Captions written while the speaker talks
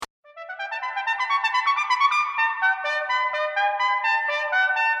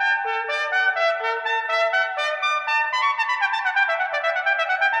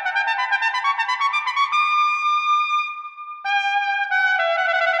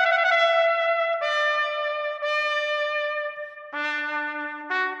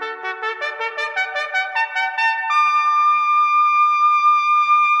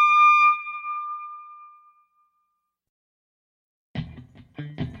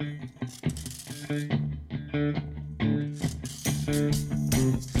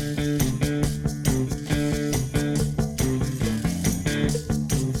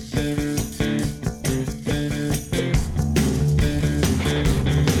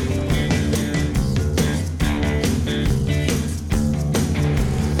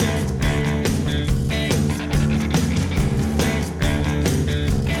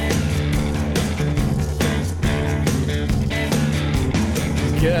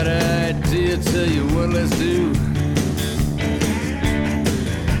Got an idea, tell you what, let's do.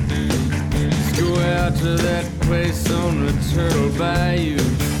 Let's go out to that place on the Turtle Bayou.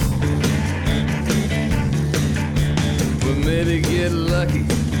 We'll maybe get lucky,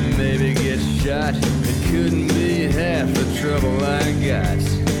 maybe get shot. It couldn't be half the trouble I got.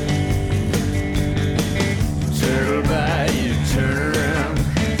 Turtle Bayou, turn around.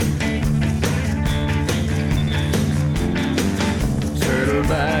 Turtle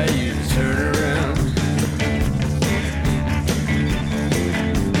Bayou, turn around.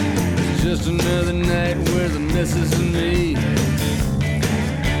 It's just another night with the missus and me,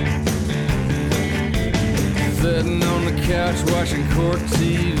 sitting on the couch watching court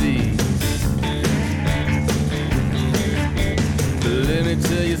TV. But let me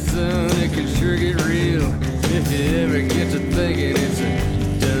tell you, son, it can sure get real if you ever get to thinking it's a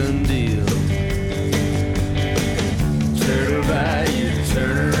done deal. Turtle Bayou,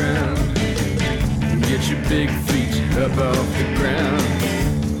 turn around. Get your big feet up off the ground.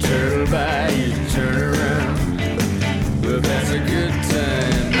 Turtle Bayou, turn around. Well, that's a good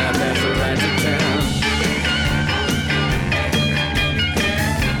time. Now that's the lights of town.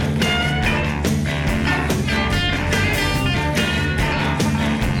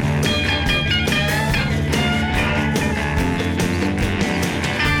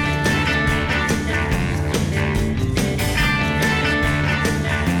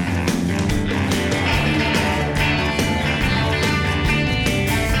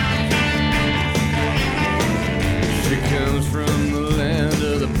 From the land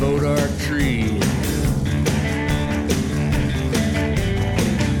of the Bodark tree,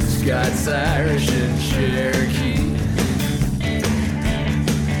 Scots, Irish, and Cherokee.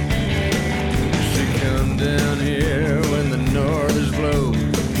 She come down here when the northers blow.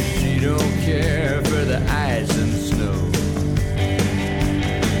 She don't care for the ice and snow.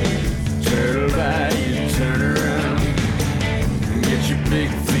 Turtle Bayou, turn around. Get your big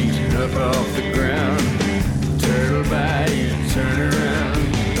feet up off the ground. Turtle Bayou, turn around.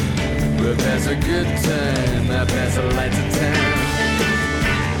 We'll pass a good time. I pass the lights of town.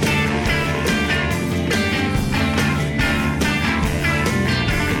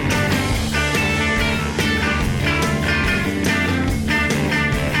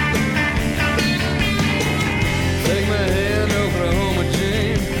 Take my hand, Oklahoma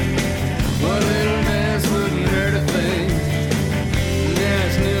Jane. One little dance wouldn't hurt a thing. Now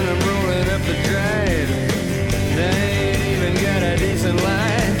it's noon, I'm rolling up the drive. I ain't even got a decent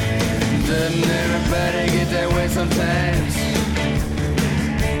life. Doesn't everybody get that way sometimes?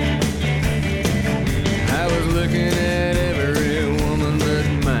 I was looking at every woman but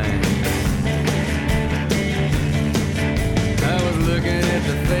mine. I was looking at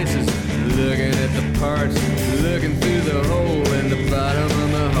the faces, looking at the parts, looking through the hole in the bottom of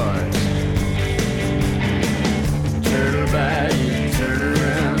my heart. Turtle Bayou, turn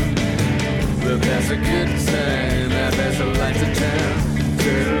around. Well, that's a good time. I pass the lights of town.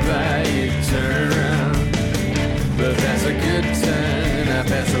 Turtle Bayou, turn around. Well, that's a good time. I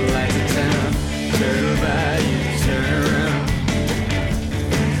pass the lights of town. Turtle Bayou, turn around.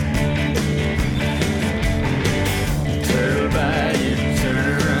 Turtle Bayou, turn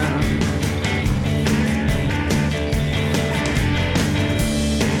around.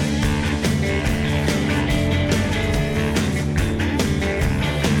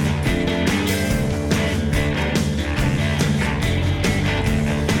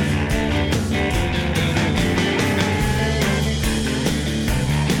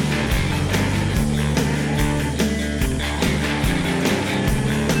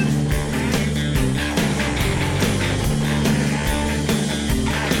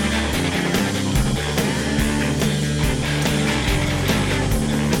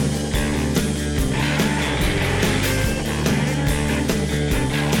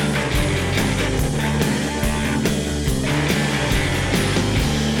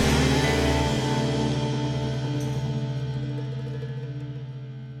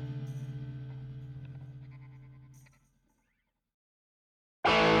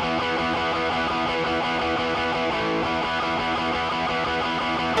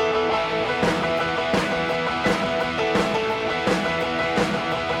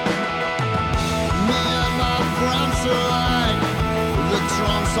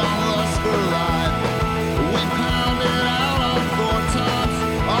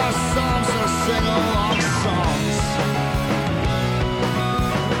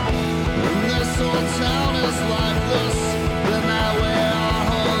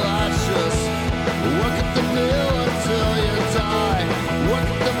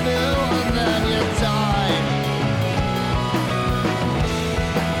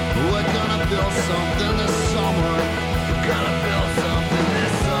 something this summer. We're gonna build something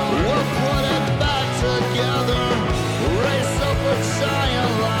this summer. We'll put it back together. Raise up a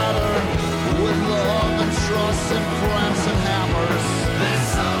giant ladder with love and trust and cramps and hammers. This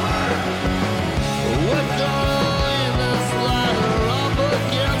summer, we're gonna lay this ladder up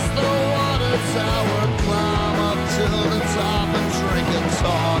against the water tower. Climb up to the top and drink and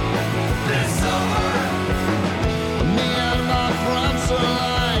talk. This summer, me and my friends are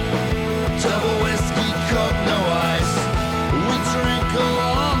like double whiskey, coke, no ice. We drink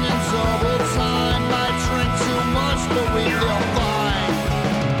along in double time. Might drink too much, but we feel fine.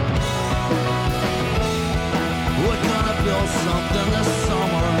 We're gonna build something this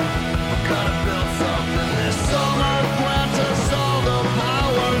summer. We're gonna build something this summer. Grant us all the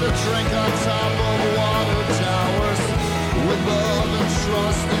power to drink on top of water towers with love and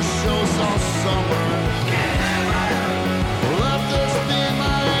trust and shows all summer. Let this be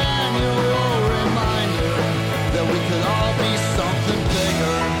my annual reminder that we could all be something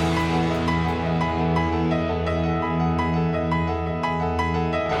bigger.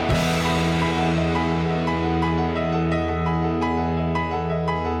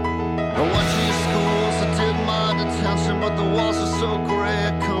 I went to your schools, I did my detention, but the walls are so gray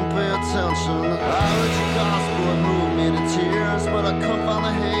I couldn't pay attention. I read your gospel, it moved me to tears, but I couldn't find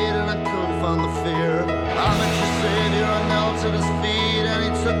the hate and I couldn't find the fear. I met your savior, I knelt at his feet, and he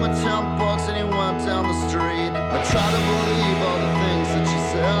took my $10 and he went down the street. I tried to believe all the things that you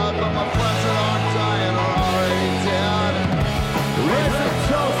said, but my friends that aren't dying are already dead. Raise a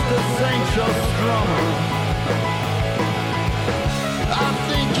toast to St. Joe Strummer. I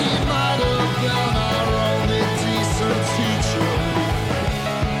think he might have been our only decent teacher.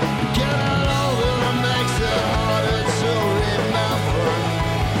 Getting older makes it harder to remember.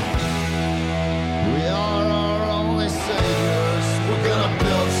 We are our only saviors. We're gonna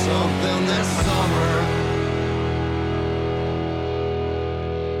build something this summer.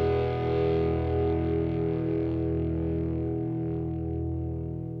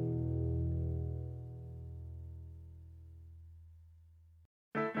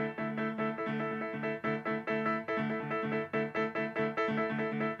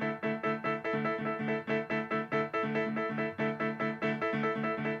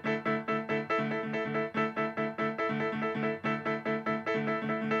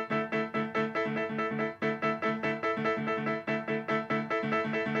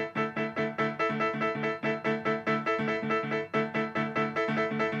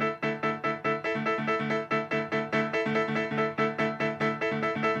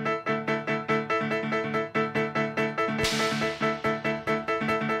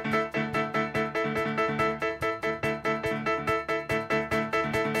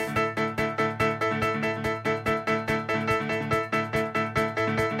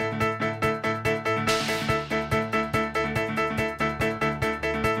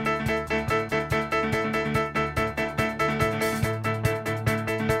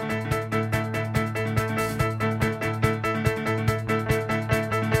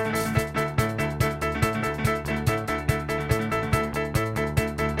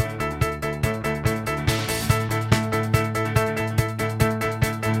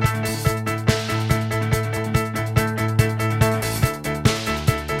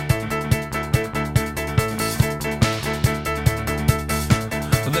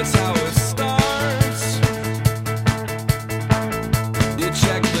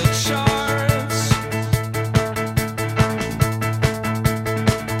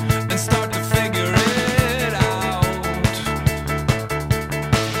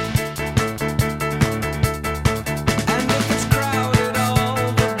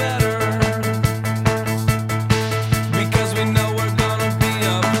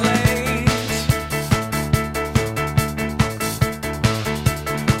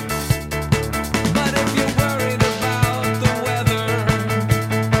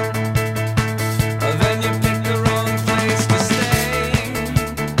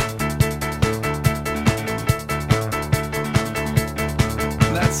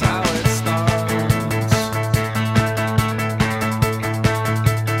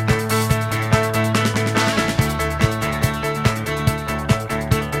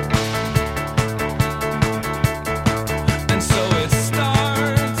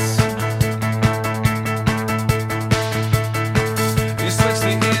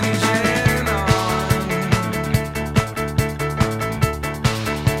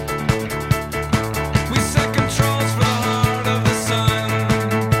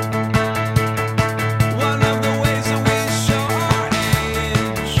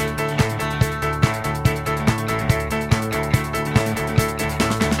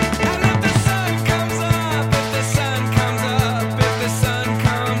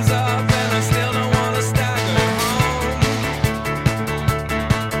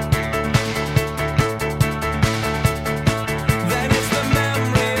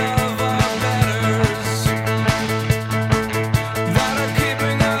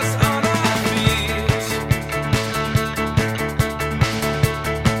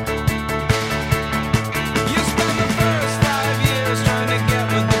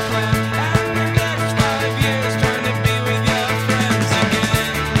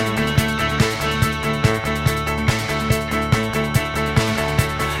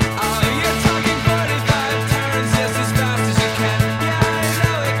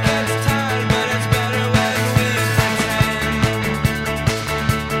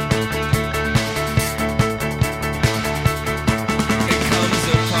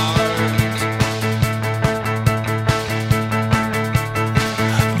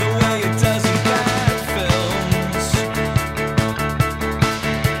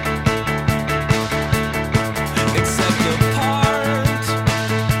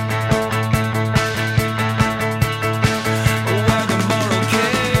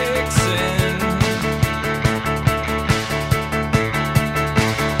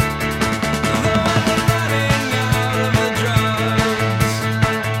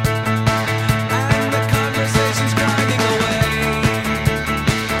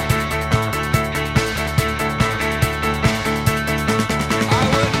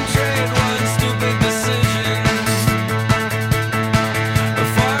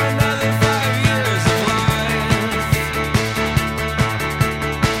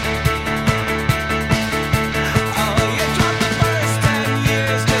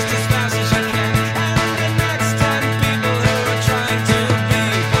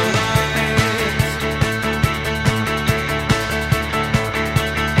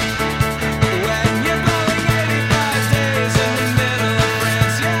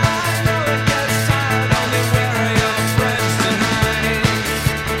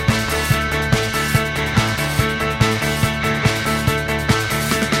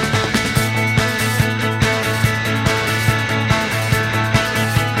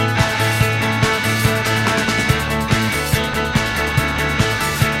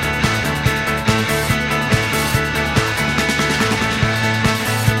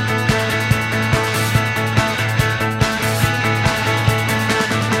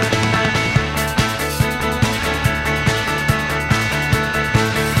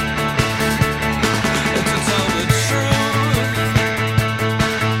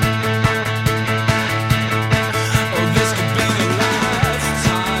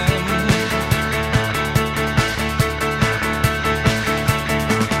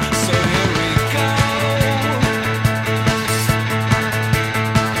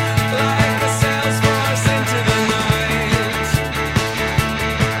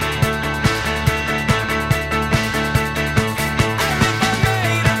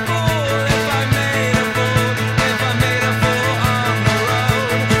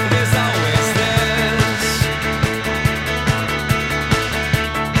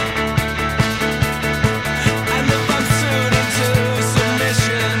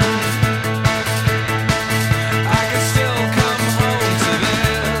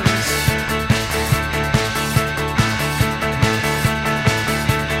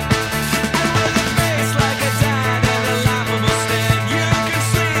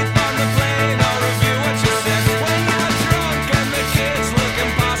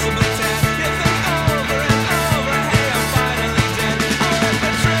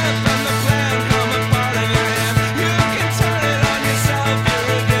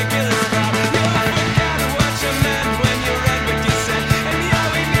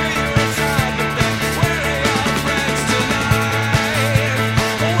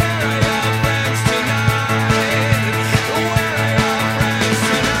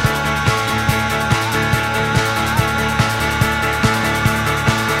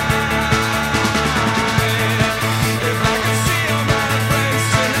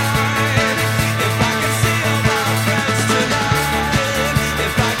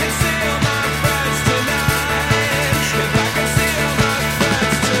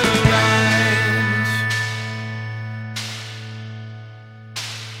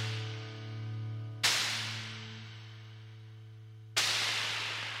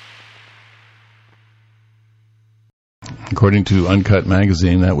 According to Uncut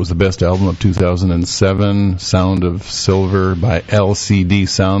Magazine, that was the best album of 2007, Sound of Silver by LCD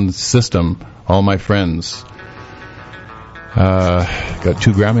Sound System, All My Friends. Got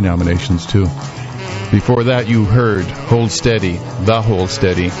 2 Grammy nominations, too. Before that, you heard Hold Steady, The Hold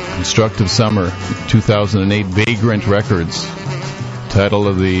Steady, Constructive Summer, 2008, Vagrant Records. Title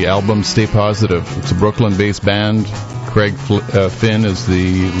of the album, Stay Positive. It's a Brooklyn-based band. Craig Finn is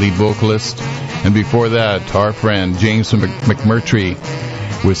the lead vocalist. And before that, our friend James McMurtry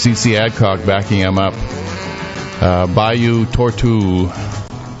with CC Adcock backing him up. Bayou Tortue,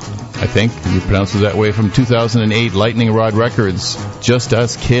 I think you pronounce it that way, from 2008, Lightning Rod Records, Just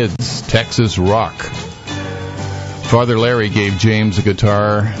Us Kids, Texas Rock. Father Larry gave James a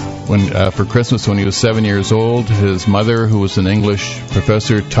guitar for Christmas when he was 7 years old. His mother, who was an English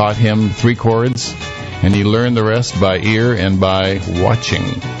professor, taught him 3 chords, and he learned the rest by ear and by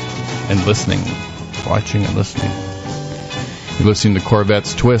watching and listening. Watching and listening. You're listening to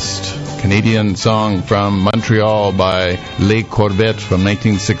Corvette's Twist, Canadian song from Montreal by Les Corvettes from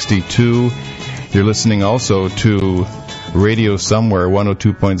 1962. You're listening also to Radio Somewhere,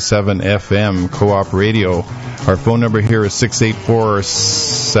 102.7 FM, Co-op Radio. Our phone number here is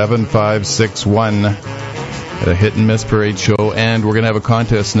 684-7561. A hit and miss parade show, and we're going to have a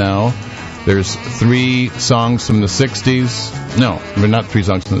contest now. There's 3 songs from the 60s. No, not 3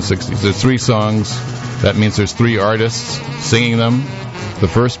 songs from the 60s. There's 3 songs. That means there's 3 artists singing them. The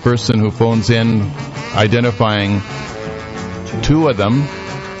first person who phones in identifying 2 of them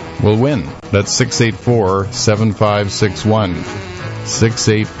will win. That's 684-7561.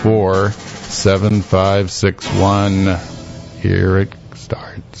 684-7561. Here it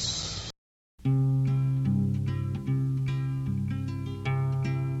starts.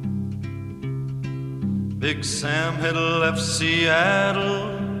 Big Sam had left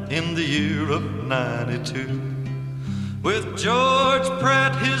Seattle in the year of 92 with George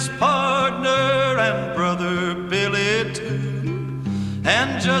Pratt, his partner, and brother Billy too.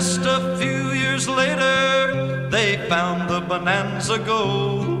 And just a few years later, they found the Bonanza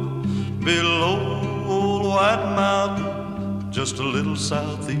Gold below Old White Mountain, just a little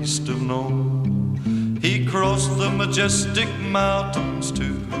southeast of Nome. He crossed the majestic mountains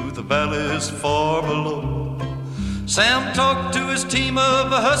to the valleys far below. Sam talked to his team of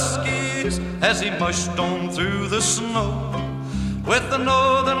huskies as he mushed on through the snow, with the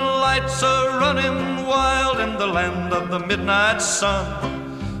northern lights a-running wild in the land of the midnight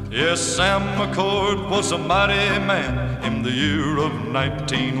sun. Yes, Sam McCord was a mighty man in the year of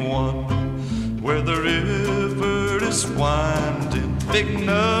 1901. Where the river is winding, big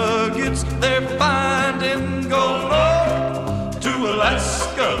nuggets they're finding. Go north to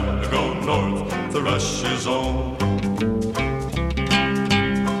Alaska, go north, the rush is on.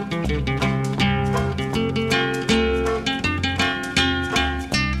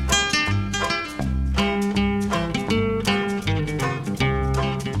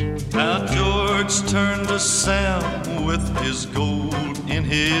 Turned to Sam with his gold in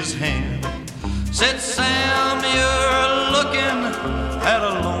his hand. Said, Sam, you're looking at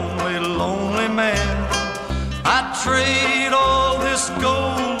a lonely, lonely man. I'd trade all this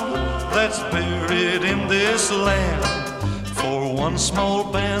gold that's buried in this land for one small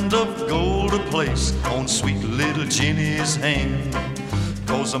band of gold to place on sweet little Jenny's hand.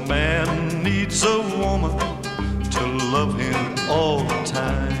 'Cause a man needs a woman to love him all the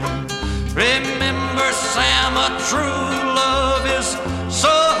time. Remember, Sam, a true love is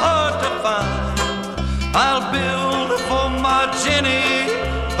so hard to find. I'll build for my Jenny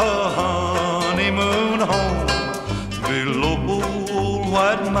a honeymoon home below Old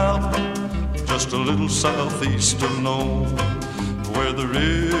White Mountain, just a little southeast of Nome. Where the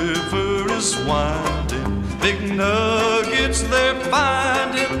river is winding, big nuggets they're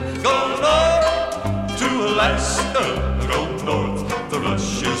finding. Go north to Alaska, go north, the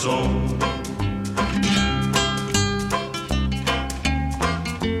rush is on.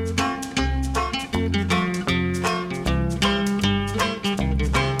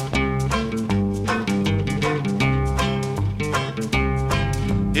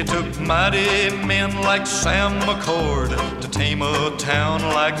 It took mighty men like Sam McCord to tame a town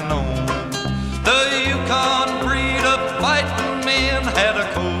like Nome. The Yukon breed of fighting men had a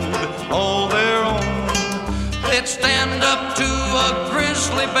code all their own. They'd stand up to a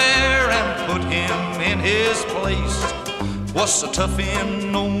grizzly bear and put him in his place. Was so tough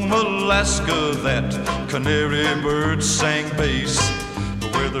in Nome, Alaska, that canary birds sang bass.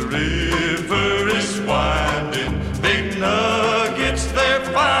 Where the river is winding, big nuggets they're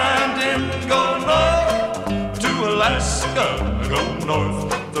finding. Go north to Alaska, go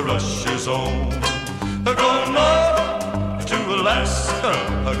north, the rush is on. Go north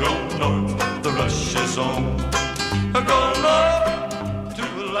go north, the rush is on. Go north to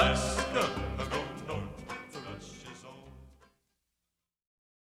Alaska, go north, the rush is on.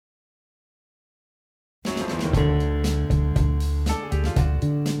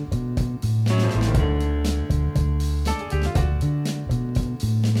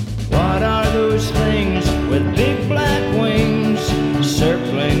 What are those things with big black wings,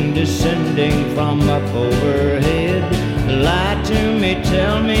 circling, descending from up overhead? Lie to me,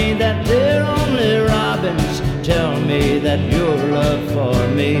 tell me that they're only robins. Tell me that your love for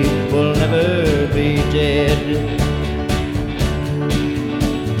me will never be dead.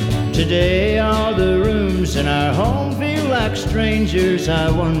 Today all the rooms in our home feel like strangers.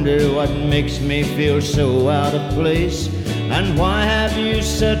 I wonder what makes me feel so out of place. And why have you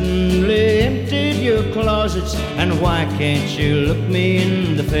suddenly emptied your closets? And why can't you look me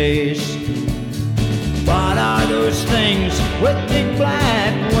in the face? What are those things with big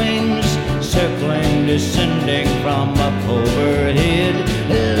black wings, circling, descending from up overhead?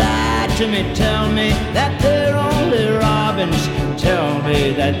 Lie to me, tell me that they're only robins. Tell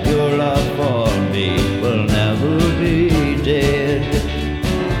me that your love for me will never be dead.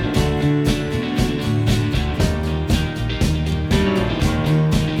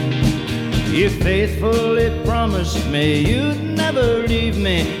 You faithfully promised me you'd never leave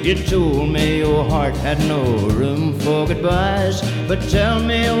me. You told me your heart had no room for goodbyes. But tell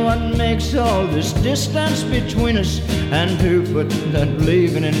me what makes all this distance between us, and who put that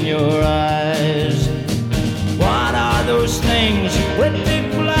leaving in your eyes? What are those things with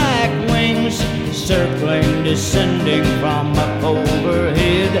big black wings, circling, descending from up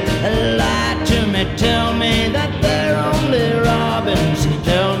overhead? Lie to me, tell me that they're only robins.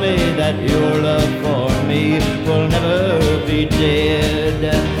 Tell me that your love for me will never be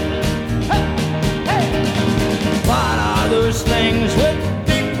dead. Hey, hey. What are those things with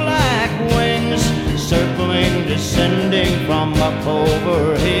big black wings, circling, descending from up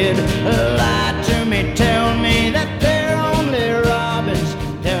overhead? Lie to me, tell me that they're only robins.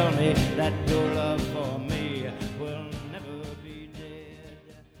 Tell me that your love for me will never be dead.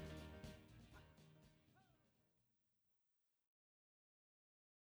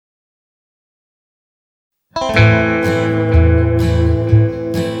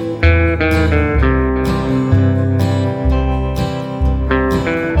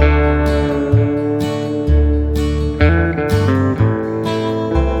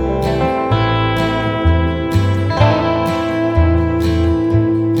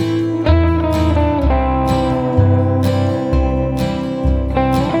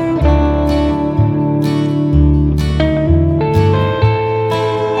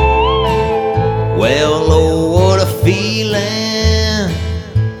 Well, oh, what a feeling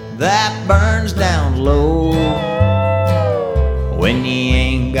that burns down low when you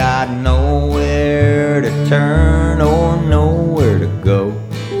ain't got nowhere to turn or nowhere to go.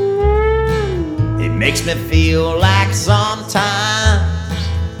 It makes me feel like sometimes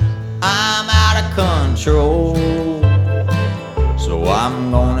I'm out of control. So I'm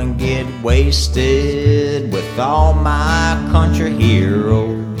gonna get wasted with all my country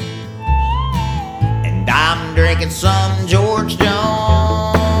heroes. I'm drinking some George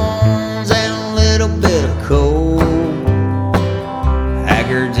Jones and a little bit of coke.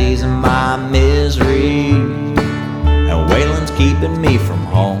 Haggard's easing my misery, and Waylon's keeping me from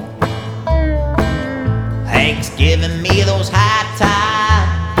home. Hank's giving me those high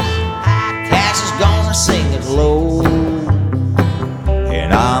times, Cash is gonna sing it low,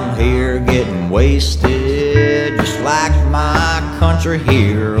 and I'm here getting wasted just like my country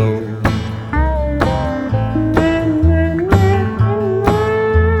hero.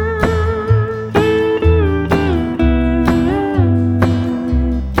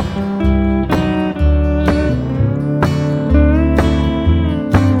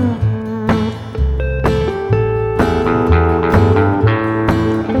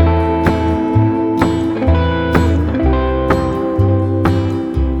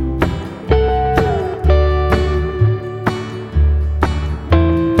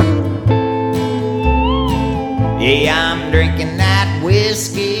 Yeah, I'm drinking that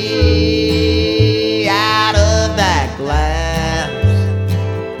whiskey out of that glass.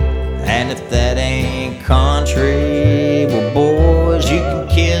 And if that ain't country, well, boys, you can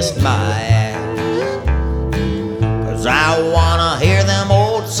kiss my ass. 'Cause I wanna hear them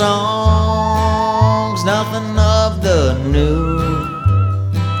old songs, nothing of the new.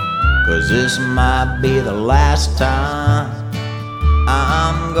 'Cause this might be the last time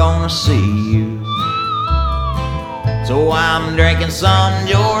I'm gonna see you. So I'm drinking some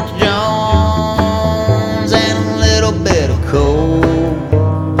George Jones and a little bit of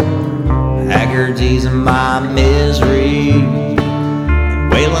coke.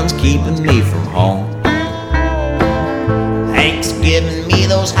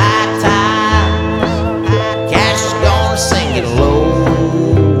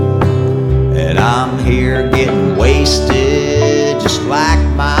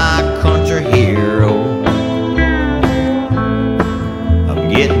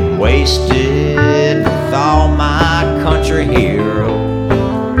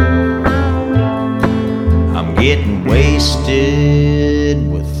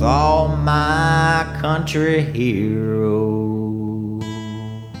 wasted with all my country heroes.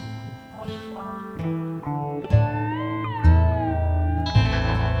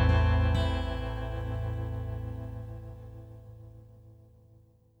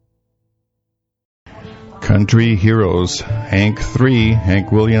 Country Heroes, Hank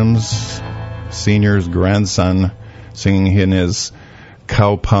Williams Sr.'s grandson, singing in his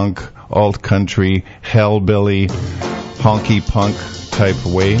cowpunk, alt-country, hellbilly, honky-punk type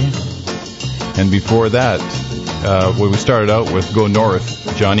way. And before that, when we started out with Go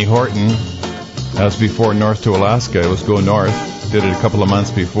North, Johnny Horton. That was before North to Alaska. It was Go North. Did it a couple of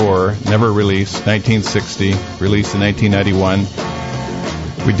months before. Never released. 1960. Released in 1991.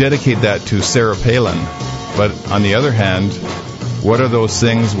 We dedicate that to Sarah Palin. But on the other hand, What Are Those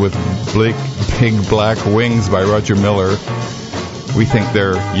Things with Big Black Wings by Roger Miller? We think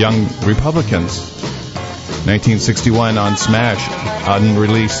they're young Republicans. 1961 on Smash,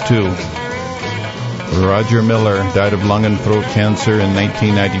 unreleased too. Roger Miller died of lung and throat cancer in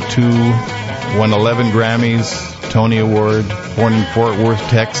 1992. Won 11 Grammys, Tony Award, born in Fort Worth,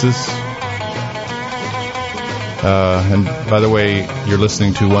 Texas. And by the way, you're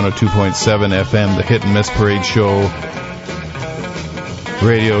listening to 102.7 FM, the Hit and Miss Parade Show,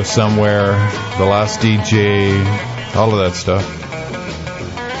 Radio Somewhere, The Last DJ, all of that stuff.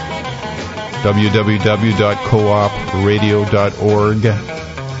 www.coopradio.org.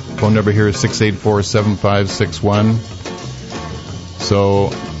 Phone number here is 684-7561.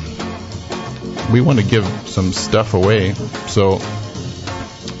 So we want to give some stuff away. So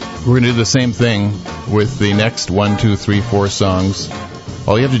we're going to do the same thing with the next 1, 2, 3, 4 songs.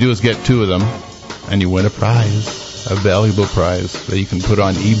 All you have to do is get 2 of them, and you win a prize, a valuable prize that you can put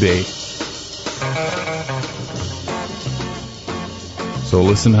on eBay. So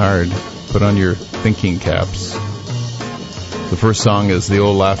listen hard. Put on your thinking caps. The first song is The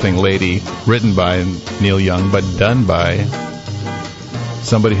Old Laughing Lady, written by Neil Young, but done by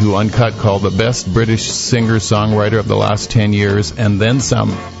somebody who Uncut called the best British singer-songwriter of the last 10 years, and then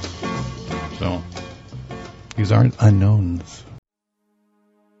some. So, these aren't unknowns.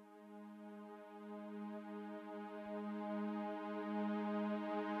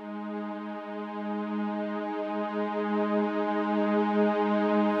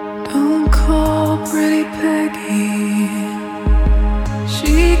 Don't call pretty Peggy,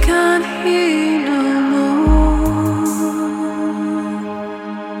 she can't hear no more.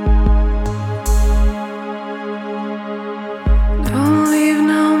 Don't leave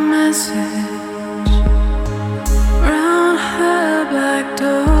no message round her back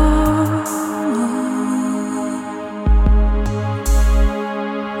door.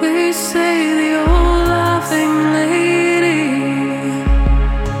 They say the old laughing lady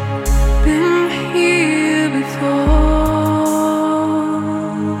been here before.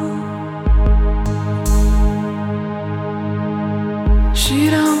 She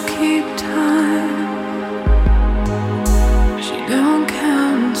don't keep time, she don't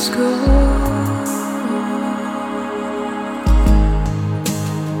count score.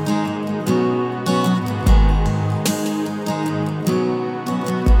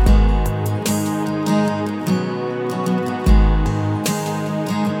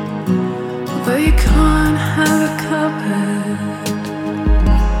 But you can't have a cupboard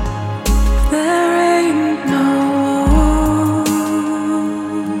if there ain't no wall.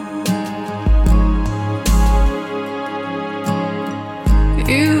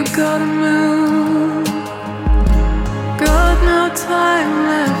 You gotta move, got no time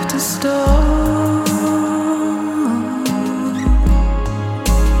left to stall.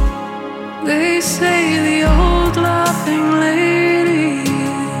 They say the old laughing lady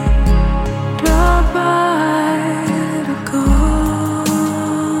dropped by to call.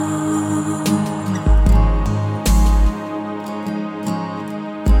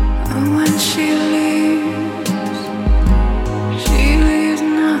 And when she leaves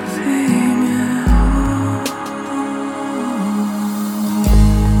nothing at all.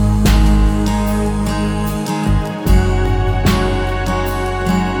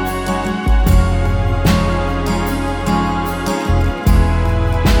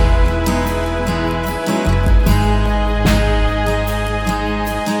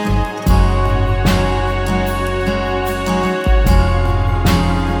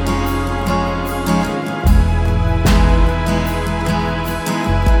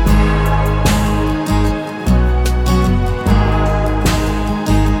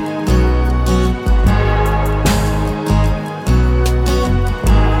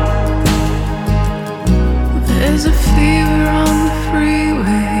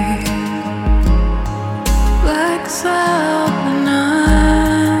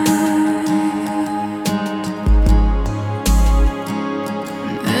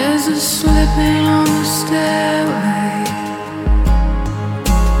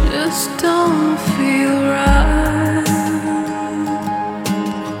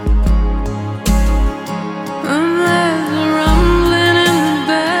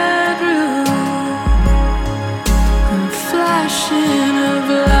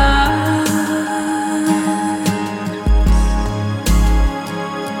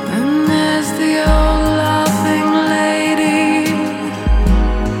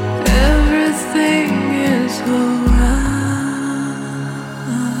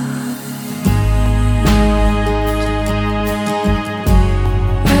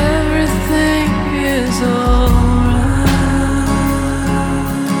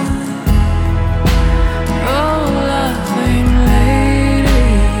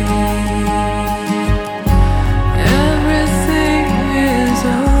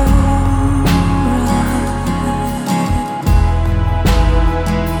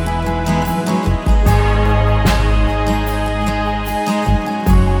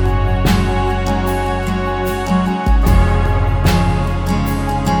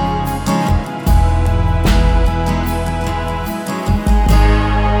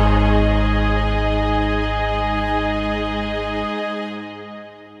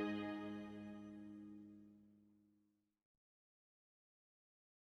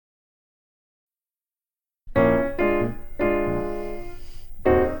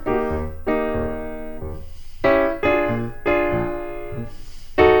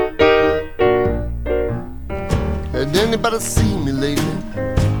 Did anybody see me lately?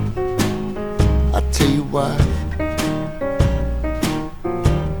 I tell you why.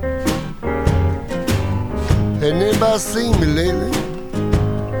 Had anybody seen me lately?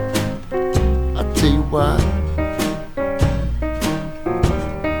 I tell you why.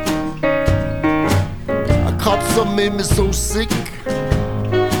 I caught something made me so sick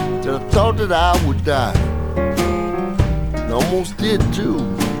that I thought that I would die. And I almost did too.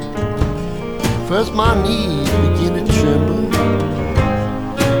 First my knees began to tremble,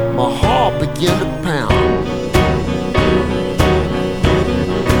 my heart began to pound.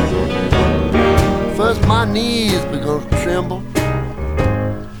 First my knees began to tremble,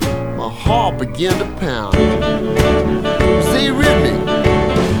 my heart began to pound. Stay with me,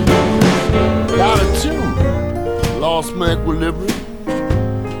 out of tune, lost my equilibrium,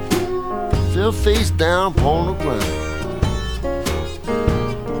 fell face down upon the ground.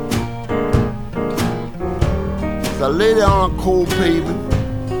 I lay down on a cold pavement,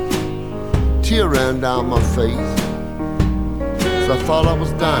 tear ran down my face, so I thought I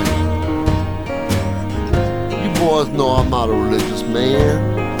was dying. You boys know I'm not a religious man,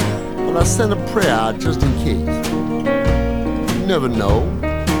 but I sent a prayer out just in case. You never know.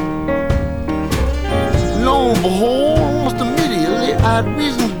 Lo and behold, almost immediately I had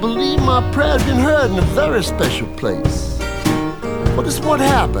reason to believe my prayer had been heard in a very special place. But this is what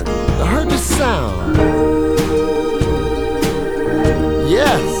happened. I heard this sound.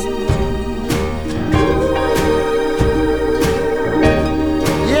 Yes.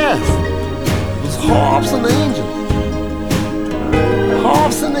 Yes. It was harps and angels.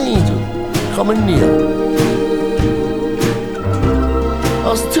 Harps and angels coming near. I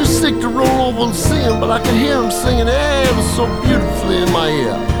was too sick to roll over and sing, but I could hear them singing ever so beautifully in my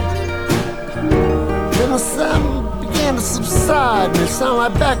ear. Then the sound began to subside and it sounded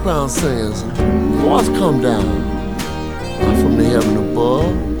like background singers. Voice come down from the heaven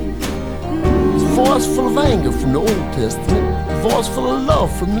above. His voice full of anger from the Old Testament, a voice full of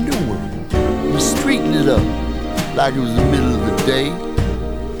love from the New One. The street lit up like it was the middle of the day.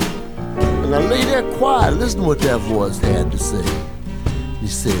 And I lay there quiet, listening to what that voice had to say. He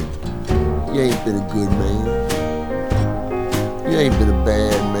said, "You ain't been a good man. You ain't been a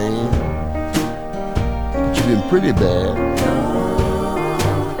bad man. But you've been pretty bad.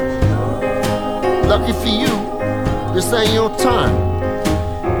 Lucky for you, this ain't your time.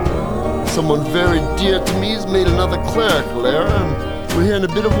 Someone very dear to me has made another clerical error, and we're here in a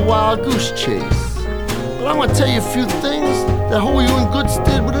bit of a wild goose chase. But I'm gonna tell you a few things that hold you in good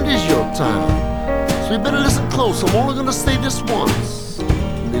stead when it is your time. So you better listen close. I'm only gonna say this once.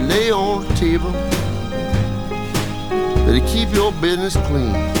 When you lay on the table, better keep your business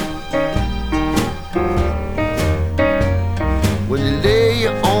clean. When you lay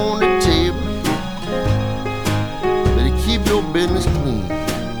on the table, better keep your business clean.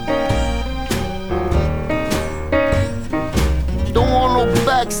 Don't want no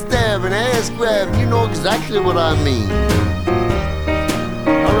backstabbing, ass grabbing, you know exactly what I mean.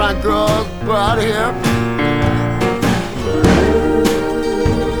 All right, girls, go out of here.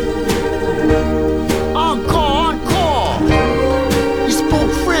 Encore, encore. You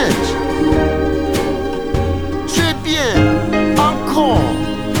spoke French. Très bien, encore.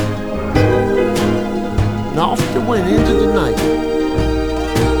 Now off they went into the night.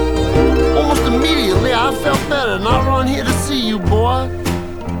 Almost immediately I felt better, and I run here to see you, boy.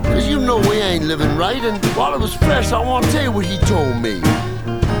 Cause you know we ain't living right, and while it was fresh, I wanna tell you what he told me.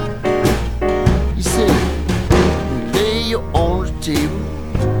 He said, you lay you on the table,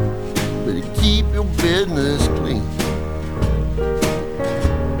 better keep your business clean.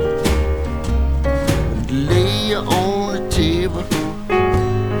 Lay you on the table,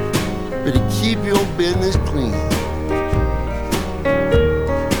 better keep your business clean.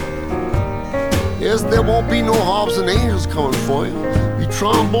 Yes, there won't be no harps and angels coming for you. Be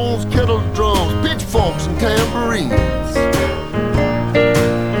trombones, kettle drums, pitchforks, and tambourines.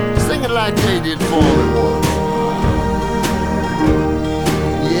 Sing it like they did for me once.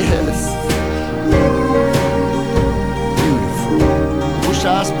 Yes. Beautiful. Wish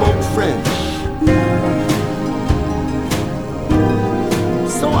I spoke French.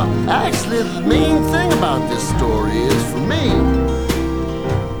 So actually, the main thing about this story is, for me,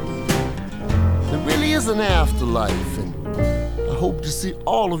 there really is an afterlife, and I hope to see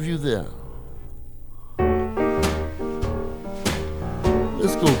all of you there.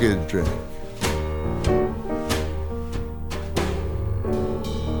 Let's go get a drink.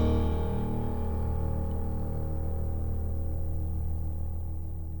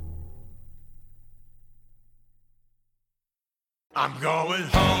 I'm going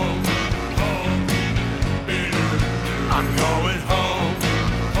home, home, bitter I'm going home,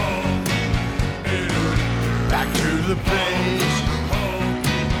 back to the place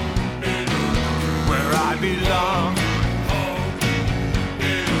where I belong.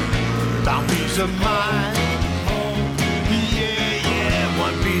 Found peace of mind, yeah, yeah,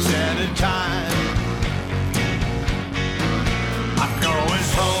 one piece at a time. I'm going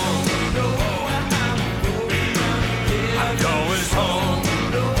home, I'm going home.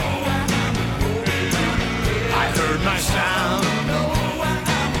 I heard my sound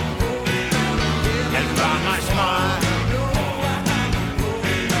and found my smile,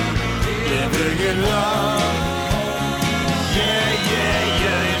 living in love. Yeah, yeah,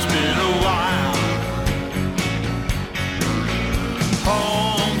 yeah, it's been a while.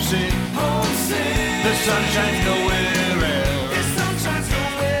 Homesick, homesick. The sun shines nowhere else. The sun shines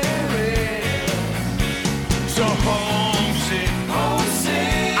nowhere else. So homesick, homesick.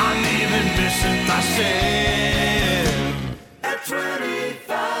 I'm even missing myself. At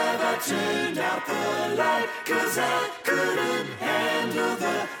 25 I turned out the light, 'cause I couldn't handle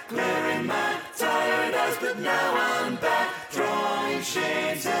the glare in my tired eyes. But now I'm back, drawing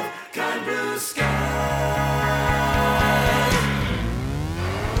shades of kind blue sky.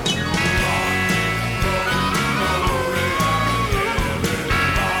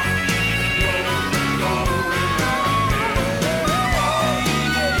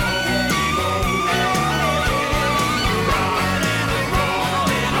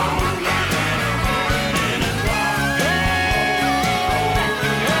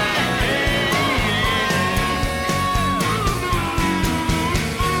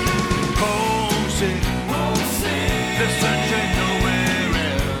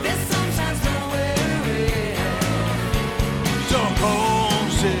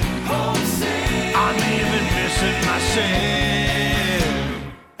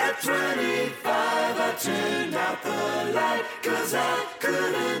 At 25 I turned out the light, 'cause I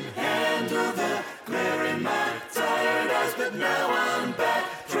couldn't handle the glare in my tired eyes. But now I'm back,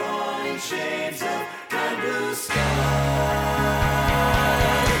 drawing shades of kind blue sky.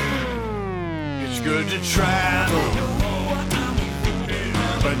 It's good to travel,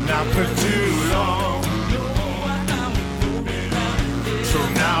 but not for too long. So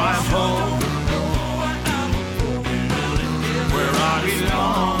now I'm home, where I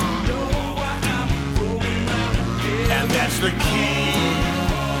belong, and that's the key.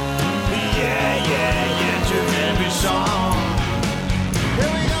 Yeah, yeah, yeah, to every song.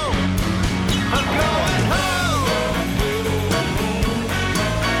 Here we go. I'm going home.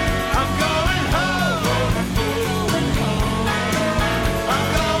 I'm going home. I'm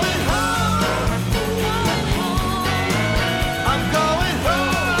going home. I'm going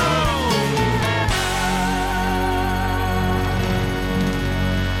home.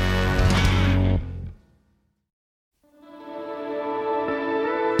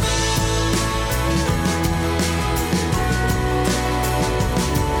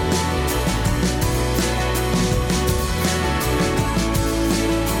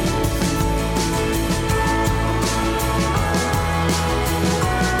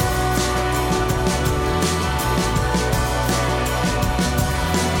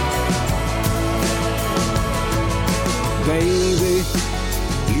 Baby,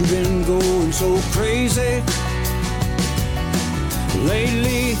 you've been going so crazy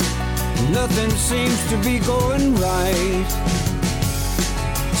lately. Nothing seems to be going right.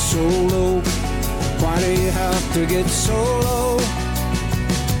 Solo, why do you have to get so low?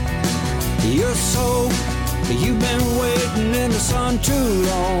 You've been waiting in the sun too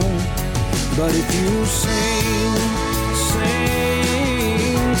long. But if you sing,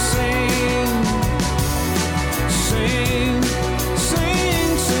 sing, sing, sing,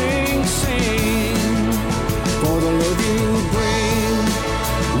 sing, sing, sing, for the love you bring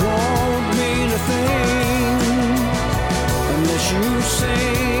won't mean a thing unless you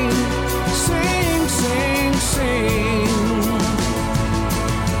sing, sing, sing, sing.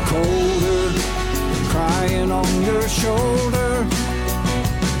 Colder, crying on your shoulder.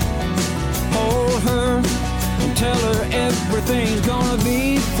 Hold her and tell her everything's gonna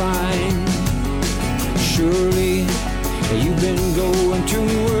be fine. Surely you've been going too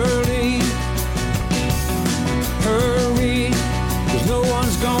early. Hurry, 'cause no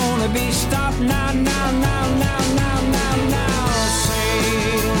one's gonna be stopped now, now, now, now, now, now, now.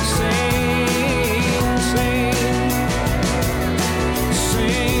 Sing, sing, sing,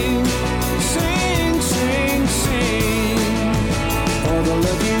 sing, sing, sing, sing, for the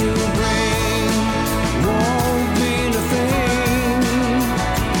love you bring won't mean a thing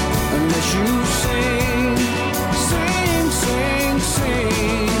unless you sing, sing, sing, sing.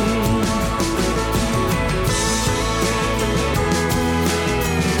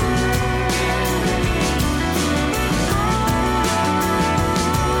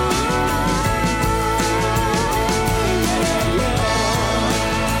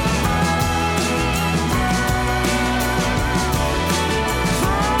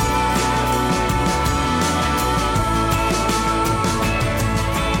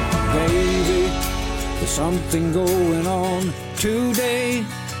 say,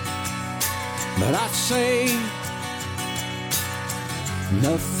 but I'd say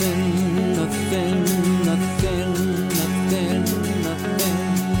nothing, nothing, nothing, nothing, nothing.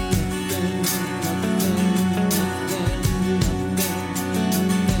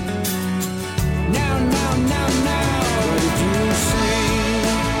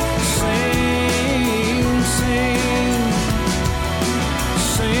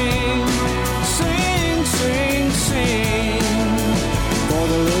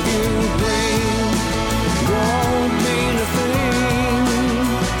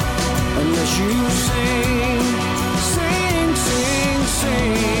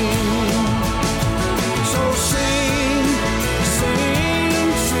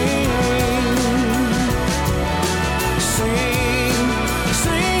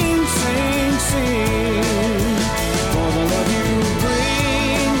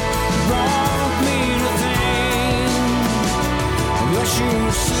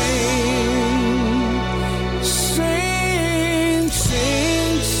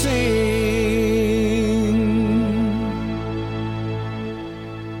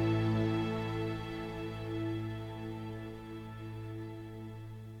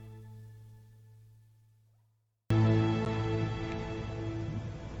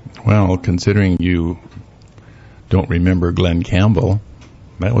 Well, considering you don't remember Glenn Campbell,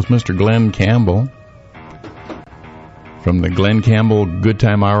 that was Mr. Glenn Campbell from the Glenn Campbell Good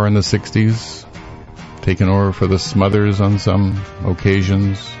Time Hour in the 60s, taking over for the Smothers on some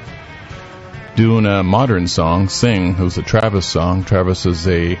occasions, doing a modern song, Sing. It was a Travis song. Travis is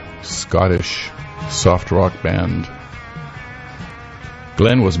a Scottish soft rock band.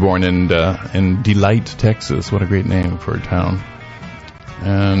 Glenn was born in Delight, Texas. What a great name for a town.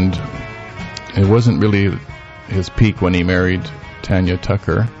 And it wasn't really his peak when he married Tanya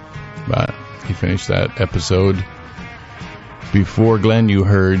Tucker, but he finished that episode. Before Glenn, you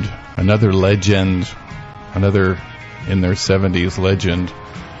heard another legend, another in their 70s legend,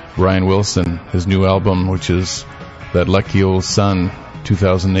 Brian Wilson, his new album, which is That Lucky Old Son,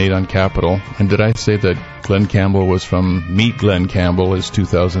 2008 on Capitol. And did I say that Glenn Campbell was from Meet Glenn Campbell, his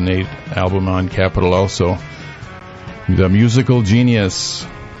 2008 album on Capitol also? The musical genius.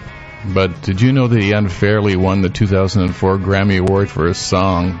 But did you know that he unfairly won the 2004 Grammy Award for his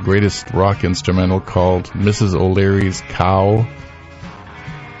song, greatest rock instrumental, called Mrs. O'Leary's Cow?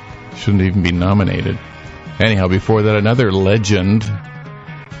 Shouldn't even be nominated. Anyhow, before that, another legend,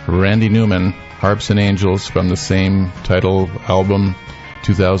 Randy Newman, Harps and Angels, from the same title album,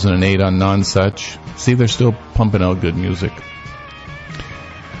 2008 on Nonsuch. See, they're still pumping out good music.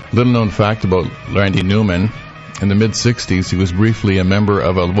 Little known fact about Randy Newman: in the mid-'60s, he was briefly a member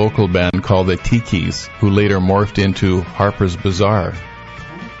of a local band called the Tikis, who later morphed into Harper's Bazaar.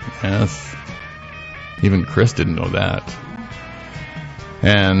 Yes, even Chris didn't know that.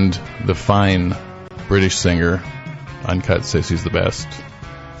 And the fine British singer, Uncut says he's the best,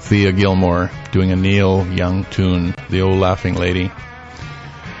 Thea Gilmore, doing a Neil Young tune, The Old Laughing Lady.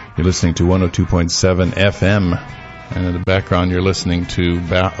 You're listening to 102.7 FM, and in the background you're listening to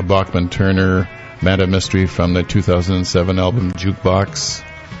Bachman Turner, Band of Mystery from the 2007 album Jukebox.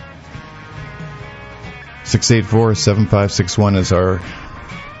 684-7561 is our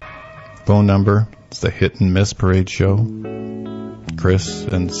phone number. It's the Hit and Miss Parade show. Chris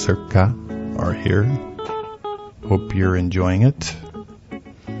and Circa are here. Hope you're enjoying it.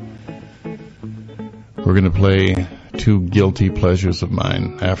 We're going to play two guilty pleasures of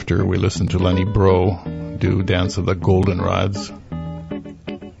mine after we listen to Lenny Breau do Dance of the Goldenrods.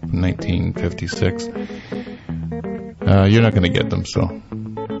 1956. You're not going to get them, so.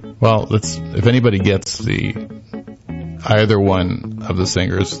 Well, if anybody gets either one of the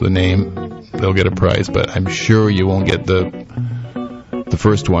singers, the name, they'll get a prize, but I'm sure you won't get the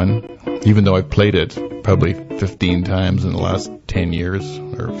first one, even though I've played it probably 15 times in the last 10 years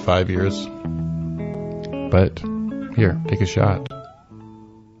or 5 years. But here, take a shot.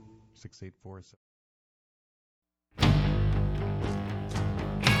 684.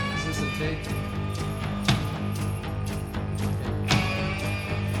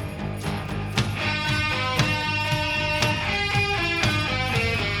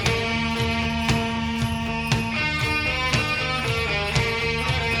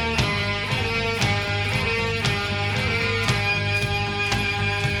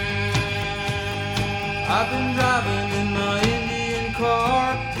 I've been driving in my Indian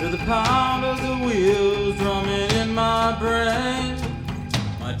car with the pound of the wheels drumming in my brain.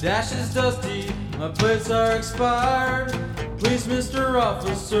 My dash is dusty, my plates are expired. Please, Mr.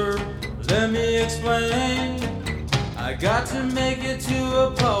 Officer, let me explain. I got to make it to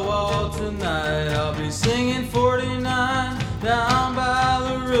a powwow tonight. I'll be singing 49 down by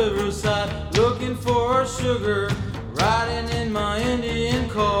the riverside, looking for sugar, riding in my Indian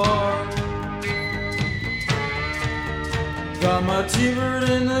car. Got my T-bird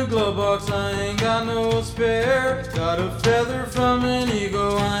in the glove box, I ain't got no spare. Got a feather from an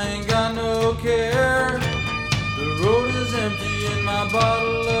eagle, I ain't got no care. The road is empty in my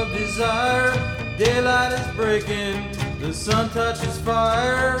bottle of desire. Daylight is breaking, the sun touches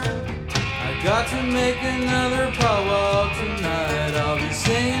fire. I got to make another powwow tonight. I'll be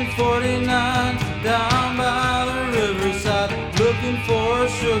singing 49 down by the riverside, looking for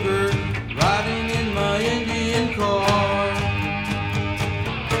sugar, riding in my Indian car.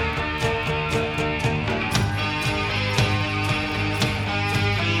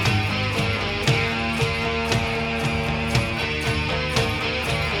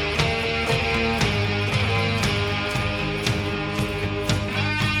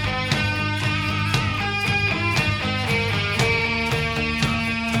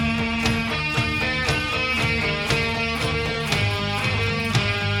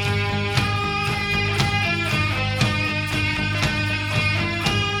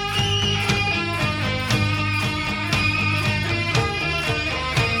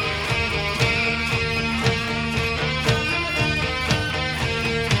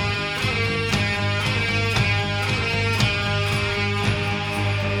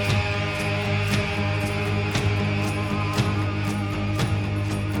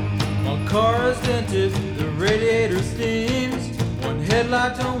 Car is dented, the radiator steams. One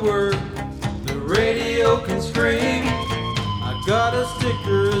headlight don't work, the radio can scream. I got a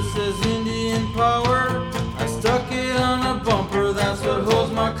sticker that says Indian Power. I stuck it on a bumper, that's what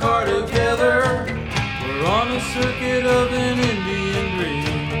holds my car together. We're on a circuit of an Indian dream.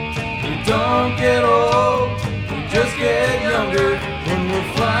 We don't get old, we just get younger. When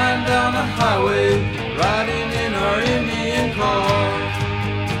we're flying down the highway, riding in our Indian car.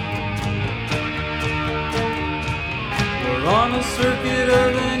 We're on a circuit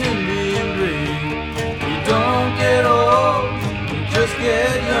of an Indian dream. We don't get old, we just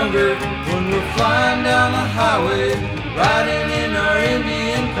get younger. When we're flying down the highway, riding in our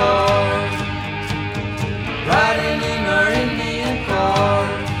Indian cars. Riding in our Indian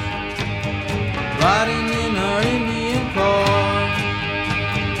cars. Riding in our Indian cars.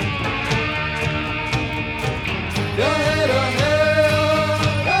 Go ahead, go ahead.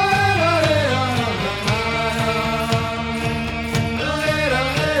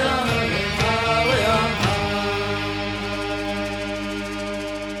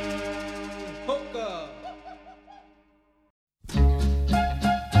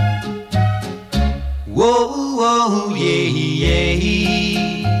 Whoa, whoa, yeah,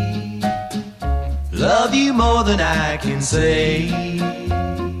 yeah. Love you more than I can say.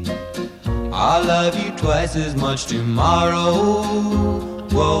 I'll love you twice as much tomorrow.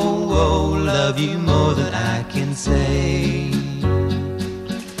 Whoa, whoa, love you more than I can say.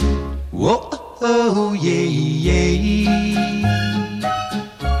 Whoa, oh, yeah, yeah.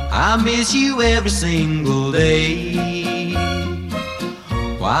 I miss you every single day.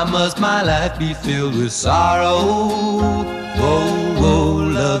 Why must my life be filled with sorrow? Whoa, whoa,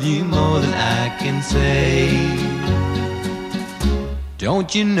 love you more than I can say.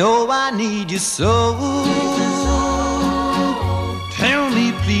 Don't you know I need you so? Tell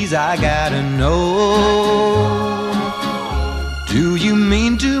me please, I gotta know. Do you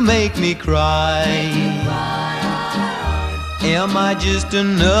mean to make me cry? Am I just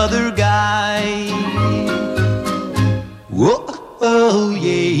another guy? Whoa. Oh,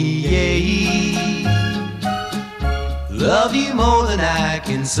 yeah, yeah. Love you more than I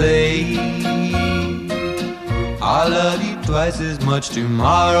can say. I'll love you twice as much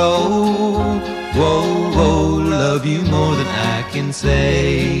tomorrow. Whoa, whoa, love you more than I can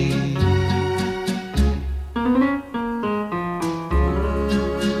say.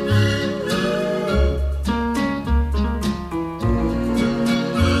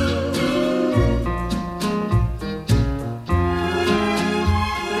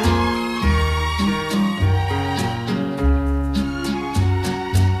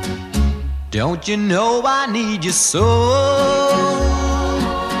 Don't you know I need you so?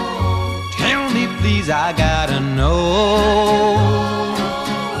 Tell me please, I gotta know.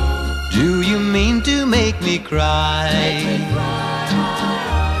 Do you mean to make me cry?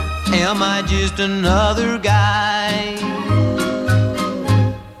 Am I just another guy?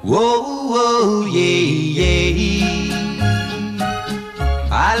 Whoa, whoa, yeah, yeah.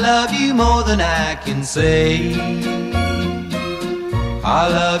 I love you more than I can say.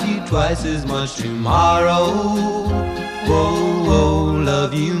 I'll love you twice as much tomorrow. Whoa, whoa,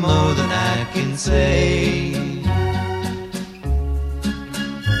 love you more than I can say.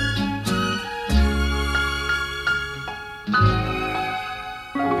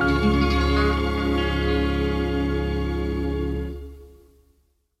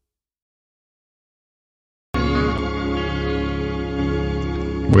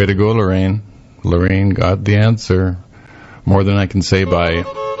 Way to go, Lorraine. Lorraine got the answer. More than I can say by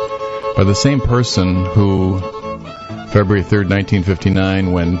the same person who, February 3rd,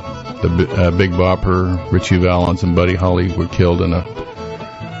 1959, when the Big Bopper, Richie Valens, and Buddy Holly were killed in a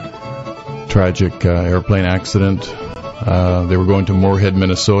tragic airplane accident. They were going to Moorhead,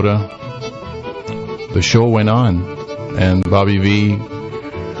 Minnesota. The show went on, and Bobby V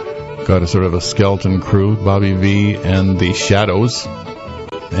got a sort of a skeleton crew, Bobby V and the Shadows,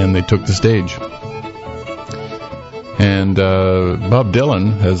 and they took the stage. And Bob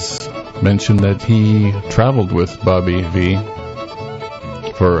Dylan has mentioned that he traveled with Bobby V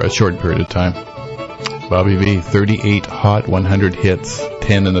for a short period of time. Bobby V, 38 Hot 100 hits,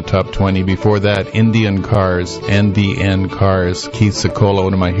 10 in the top 20. Before that, Indian Cars, NDN Cars, Keith Secola,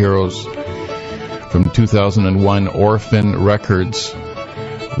 one of my heroes, from 2001, Orphan Records.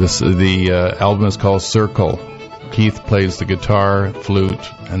 The album is called Circle. Keith plays the guitar,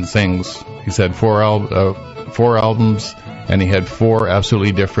 flute, and sings. He's had four albums, and he had 4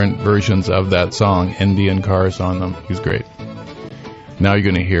 absolutely different versions of that song, Indian Cars, on them. He's great. Now you're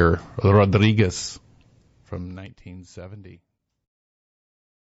going to hear Rodriguez from 1970.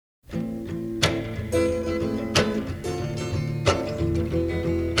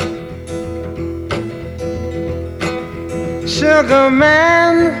 Sugar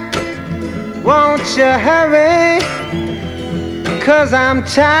man, won't you hurry? 'Cause I'm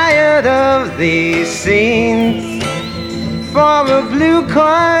tired of these scenes. For a blue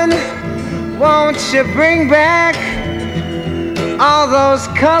coin, won't you bring back all those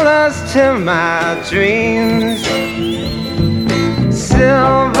colors to my dreams?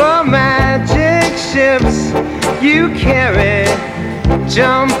 Silver magic ships you carry,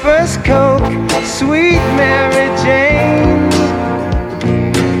 jumpers, Coke, sweet Mary Jane.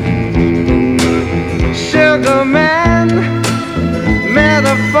 Sugar man, met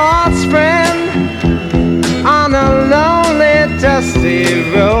a false friend on a lonely, dusty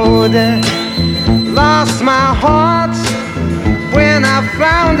road. Lost my heart when I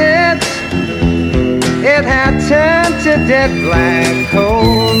found it. It had turned to dead black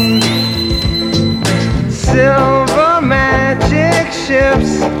coal. Silver magic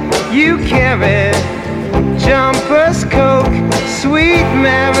ships you carry, jumpers, Coke, sweet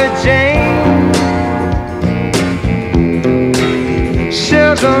Mary Jane.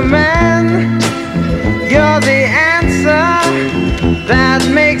 Sugar man, you're the answer that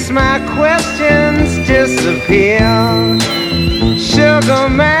makes my questions disappear. Sugar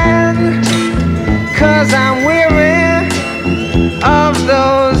man, 'cause I'm weary of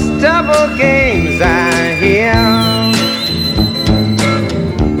those double games I hear.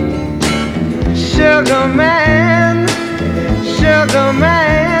 Sugar man, sugar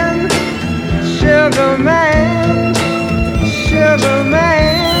man, sugar man, sugar man, sugar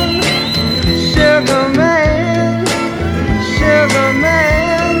man, sugar man,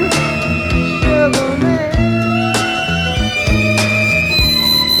 sugar man.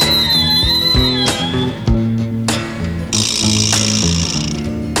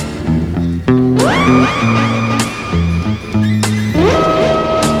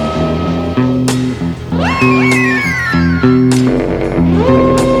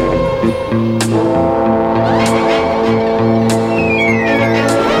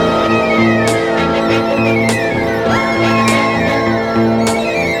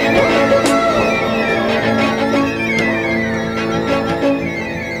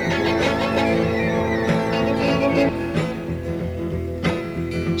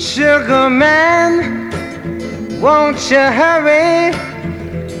 Sugar man, won't you hurry?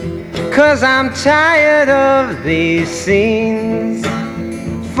 'Cause I'm tired of these scenes.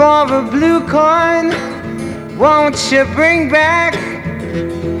 For a blue coin, won't you bring back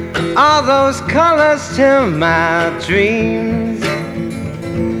all those colors to my dreams?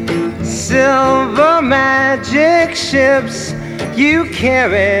 Silver magic ships you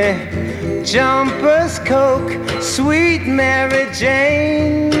carry, jumpers, Coke, sweet Mary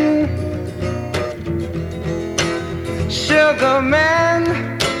Jane. Sugar man,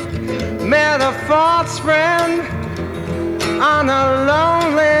 met a false friend on a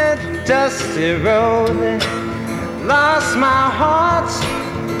lonely, dusty road. Lost my heart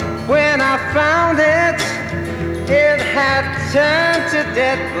when I found it. It had turned to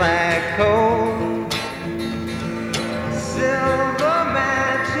dead black coal. Silver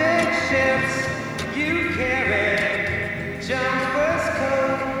magic ships you carry, jumpers,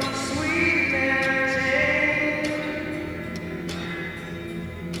 Coke, sweet Mary Jane.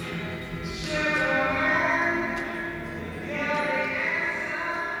 Sugar man, you're the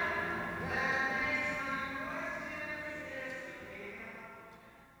answer that makes my questions disappear.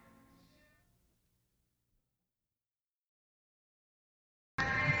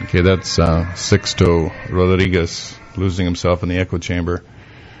 Okay, that's Sixto Rodriguez losing himself in the echo chamber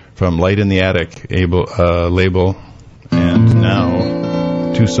from Light in the Attic label. And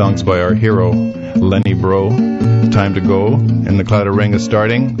now 2 songs by our hero, Lenny Bro. Time to Go, and the Cloud of Ring is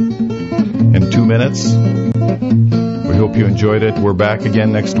starting in 2 minutes. We hope you enjoyed it. We're back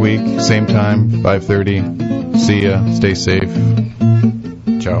again next week, same time, 5:30. See ya. Stay safe.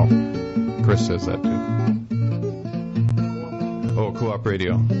 Ciao. Chris says that too. Oh, Co-op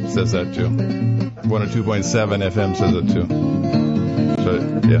Radio says that too. 102.7 FM says it too. So,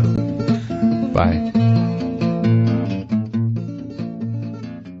 yeah. Bye.